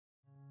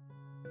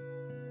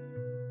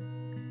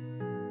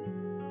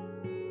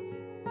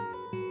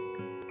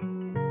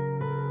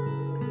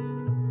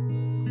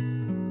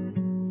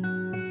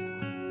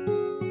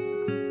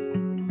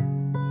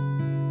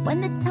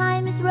When the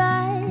time is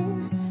right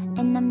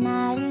and I'm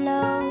not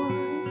alone,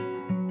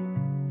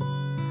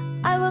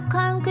 I will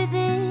conquer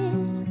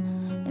this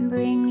and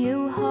bring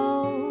you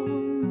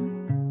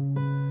home.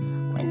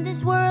 When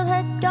this world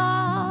has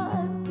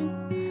stopped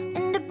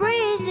and the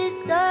breeze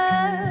is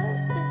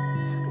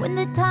up, when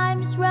the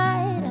time is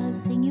right, I'll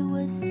sing you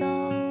a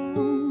song.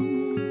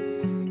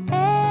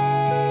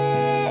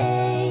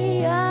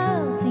 Hey,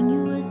 I'll sing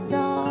you a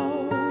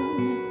song.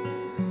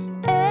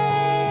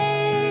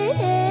 Hey,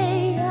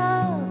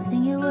 I'll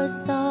sing you a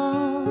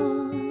song.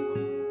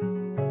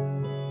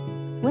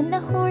 When the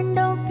horn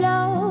don't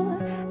blow,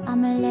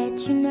 I'ma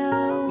let you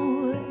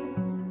know.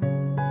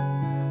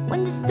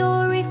 When the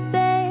story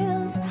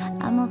fails,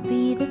 I'ma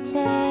be the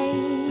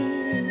tale.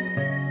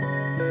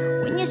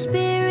 When your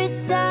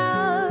spirit's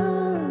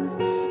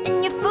out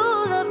and you're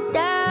full of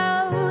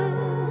doubt,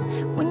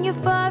 when you're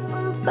far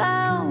from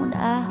found,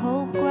 I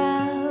hold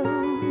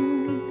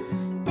ground.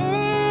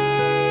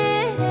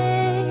 Hey,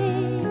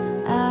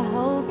 I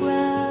hold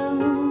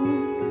ground.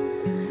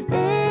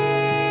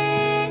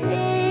 Hey,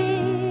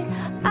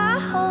 I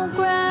hold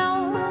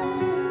ground.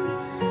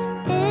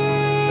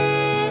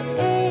 Hey,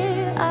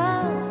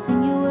 I'll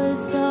sing you a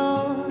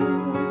song.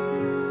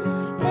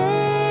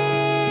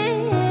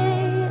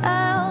 Hey,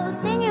 I'll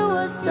sing you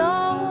a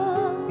song.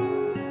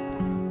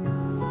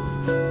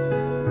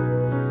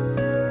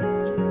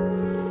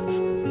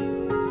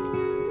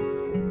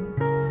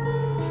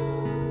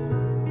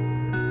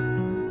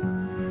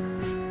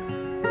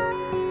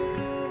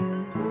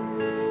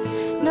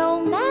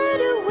 No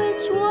matter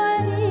which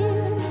way,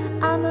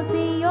 I'ma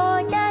be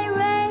your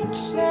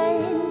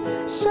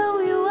direction.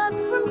 Show you up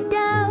from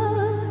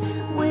down,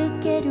 we'll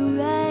get it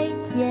right,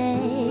 yeah.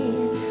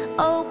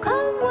 Oh,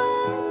 come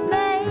what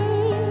may,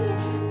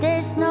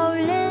 there's no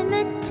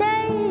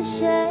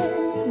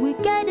limitations. We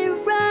get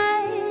it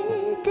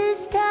right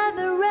this time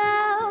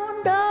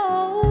around,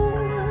 oh.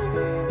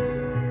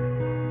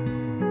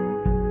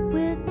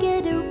 We'll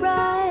get it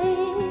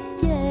right,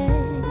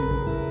 yes.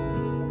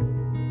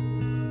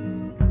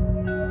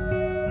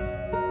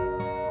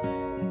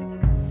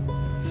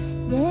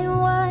 Then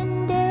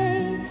one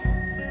day,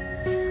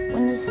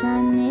 when the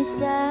sun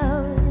is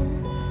out,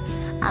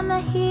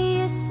 I'ma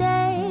hear you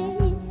say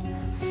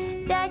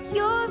that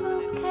you're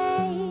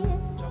okay,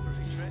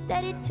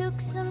 that it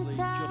took some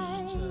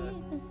time.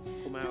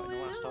 Come out in the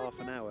last half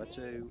an hour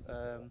to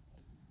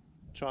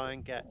try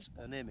and get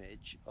an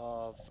image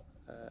of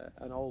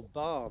an old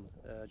barn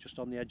just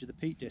on the edge of the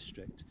Peak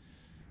District.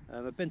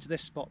 I've been to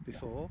this spot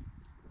before.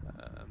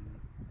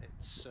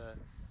 It's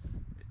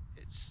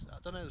I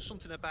don't know, there's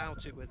something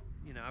about it with,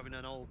 you know, having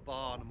an old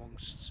barn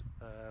amongst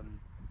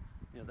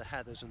you know, the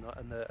heathers and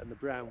the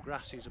brown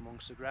grasses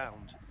amongst the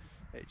ground.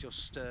 It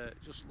just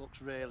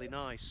looks really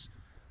nice,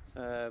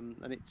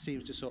 and it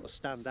seems to sort of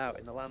stand out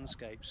in the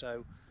landscape.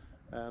 So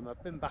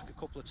I've been back a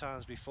couple of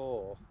times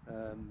before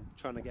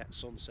trying to get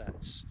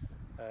sunsets,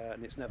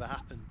 and it's never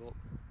happened, but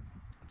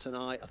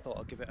tonight I thought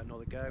I'd give it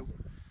another go.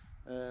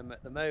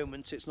 At the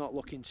moment it's not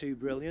looking too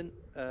brilliant.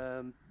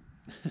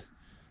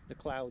 The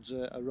clouds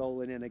are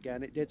rolling in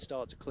again. It did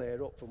start to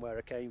clear up from where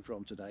I came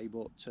from today,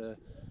 but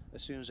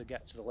as soon as I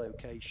get to the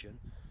location,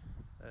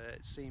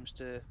 it seems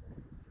to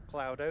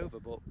cloud over.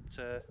 But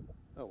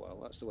oh well,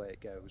 that's the way it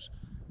goes.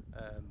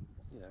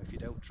 You know, if you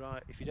don't try,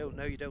 if you don't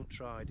know, you don't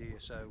try, do you?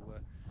 So,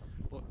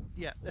 but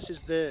yeah, this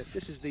is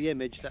the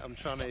image that I'm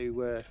trying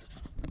to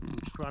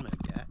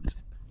get,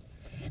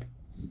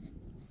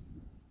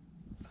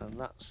 and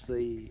that's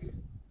the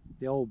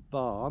old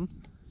barn.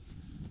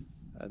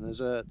 And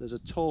there's a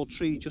tall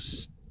tree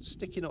just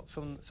sticking up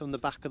from the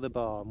back of the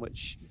barn,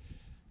 which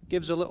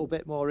gives a little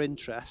bit more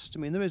interest. I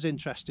mean, there is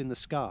interest in the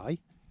sky,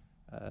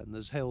 and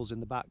there's hills in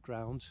the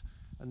background,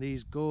 and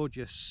these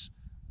gorgeous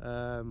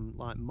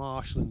like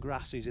marshland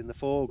grasses in the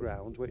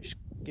foreground, which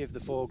give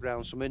the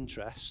foreground some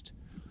interest,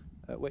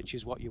 which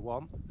is what you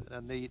want.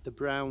 And the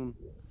brown,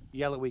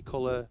 yellowy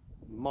colour,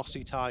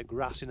 mossy type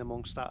grass in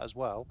amongst that as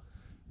well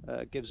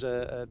gives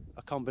a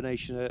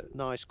combination of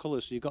nice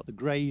colours. So you've got the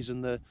greys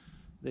and the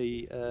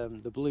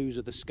blues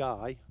of the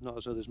sky, not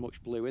as though there's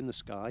much blue in the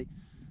sky,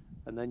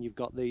 and then you've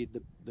got the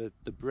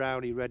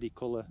browny reddy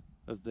colour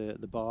of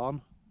the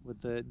barn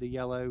with the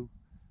yellow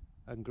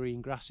and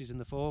green grasses in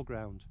the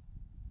foreground.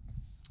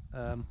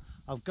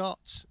 I've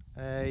got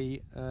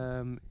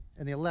an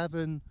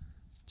 11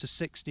 to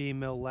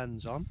 16mm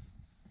lens on.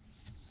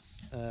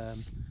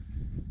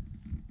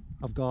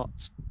 I've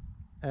got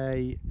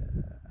an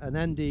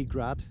ND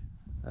grad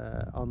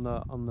on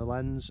the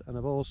lens, and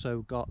I've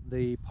also got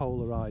the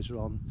polarizer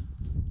on,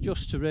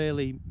 just to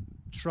really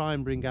try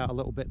and bring out a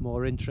little bit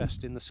more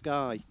interest in the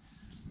sky,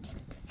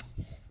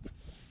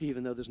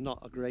 even though there's not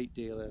a great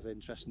deal of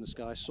interest in the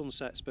sky.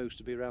 Sunset's supposed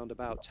to be around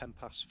about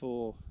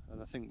 4:10,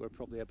 and I think we're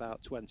probably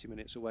about 20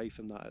 minutes away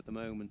from that at the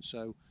moment.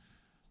 So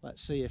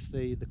let's see if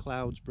the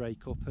clouds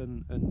break up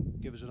and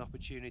give us an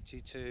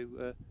opportunity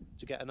to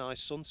get a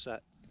nice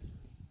sunset.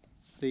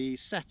 The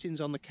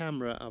settings on the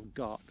camera I've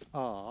got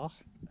are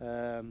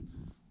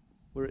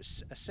we're at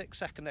a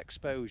 6-second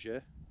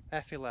exposure,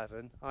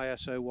 f11,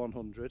 ISO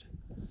 100,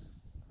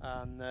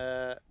 and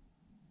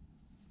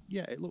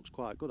yeah, it looks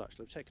quite good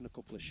actually. I've taken a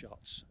couple of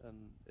shots,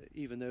 and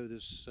even though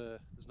there's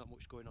not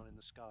much going on in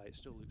the sky, it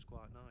still looks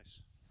quite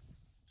nice.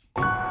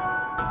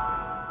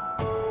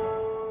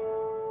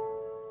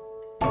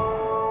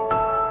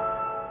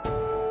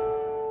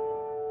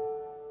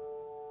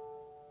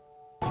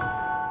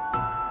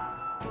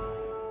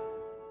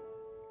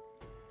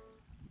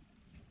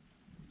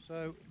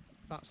 So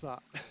that's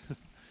that.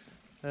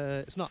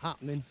 It's not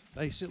happening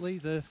basically.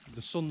 The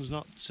sun's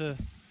not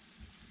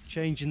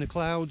changing the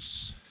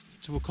clouds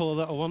to a colour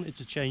that I wanted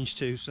to change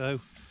to, so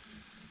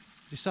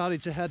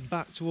decided to head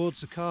back towards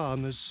the car.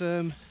 And there's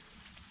a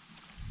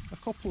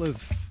couple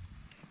of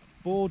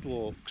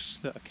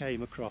boardwalks that I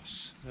came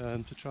across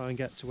to try and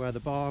get to where the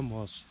barn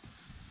was,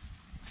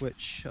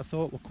 which I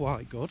thought were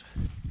quite good.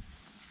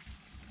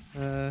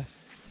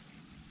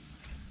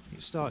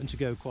 It's starting to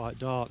go quite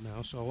dark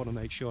now, so I want to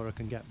make sure I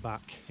can get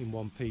back in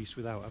one piece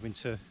without having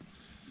to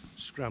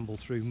scramble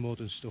through mud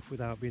and stuff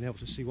without being able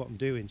to see what I'm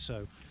doing.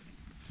 So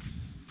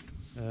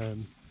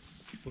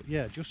but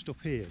yeah, just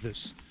up here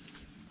there's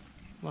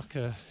like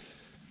it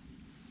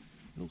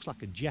looks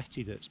like a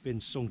jetty that's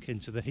been sunk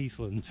into the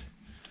heathland,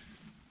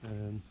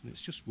 and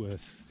it's just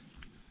worth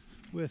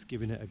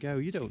giving it a go.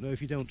 You don't know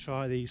if you don't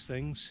try these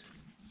things.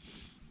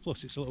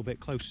 Plus it's a little bit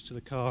closer to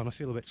the car and I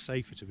feel a bit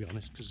safer, to be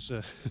honest, because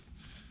I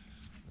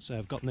say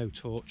I've got no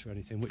torch or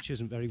anything, which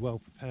isn't very well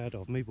prepared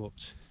of me,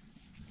 but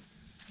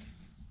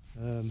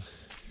at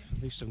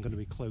least I'm going to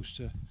be close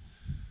to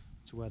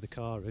where the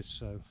car is.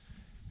 So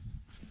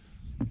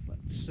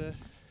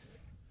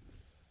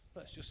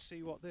let's just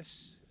see what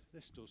this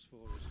does for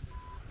us.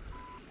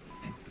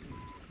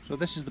 So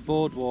this is the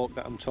boardwalk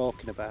that I'm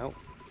talking about,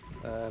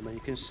 and you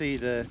can see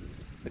the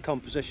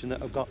composition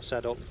that I've got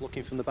set up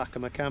looking from the back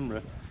of my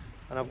camera,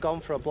 and I've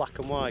gone for a black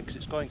and white because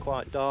it's going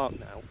quite dark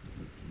now,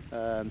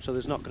 so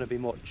there's not going to be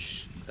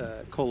much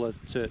colour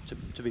to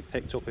be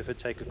picked up if I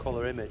take a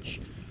colour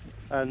image.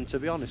 And to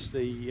be honest,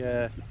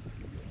 the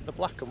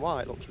black and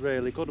white looks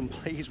really good. I'm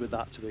pleased with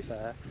that, to be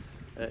fair.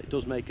 It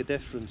does make a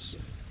difference,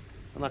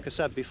 and like I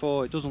said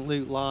before, it doesn't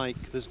look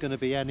like there's going to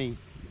be any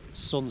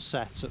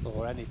sunset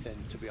or anything,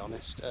 to be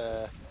honest.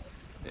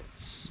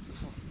 It's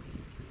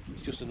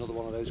just another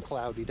one of those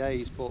cloudy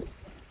days, but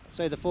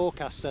say the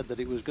forecast said that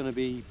it was going to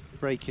be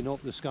breaking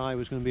up, the sky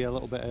was going to be a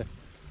little bit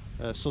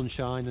of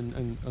sunshine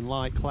and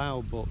light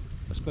cloud, but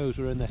I suppose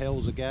we're in the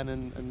hills again,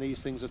 and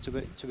these things are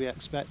to be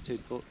expected.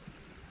 But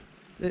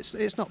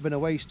it's not been a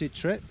wasted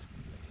trip.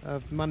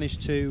 I've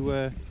managed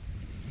to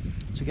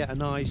get a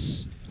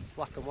nice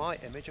black and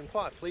white image. I'm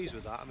quite pleased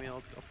with that. I mean,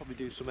 I'll probably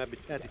do some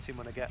editing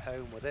when I get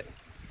home with it,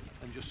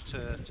 and just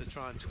to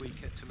try and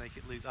tweak it to make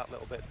it look that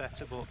little bit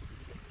better. But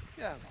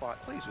yeah, I'm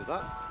quite pleased with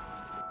that.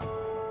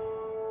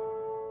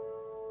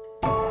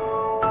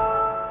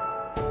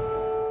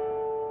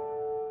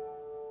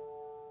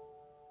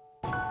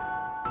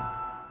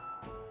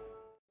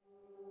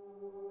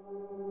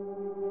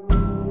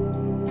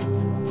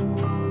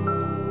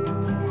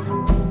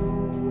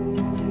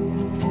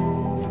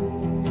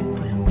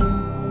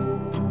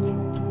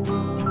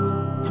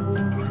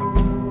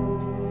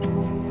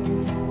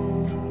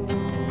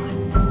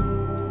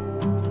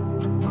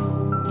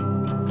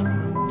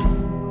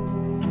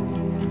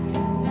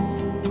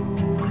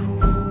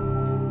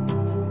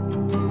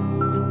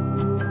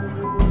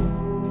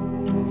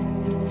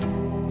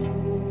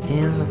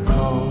 In the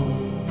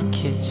cold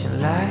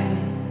kitchen light,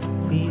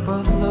 we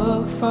both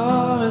look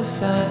for a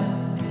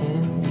sign,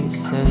 and you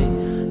say,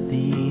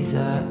 these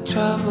are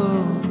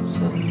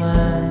troubles of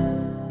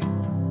mine.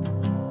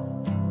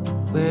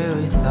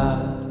 Weary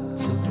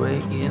thoughts of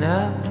breaking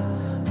up,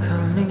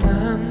 coming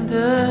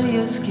under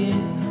your skin.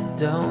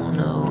 Don't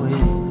know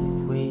if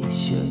we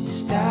should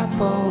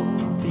stop or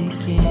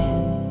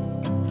begin.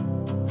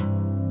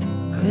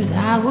 'Cause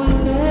I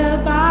was there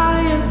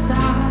by your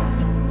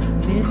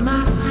side, with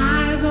my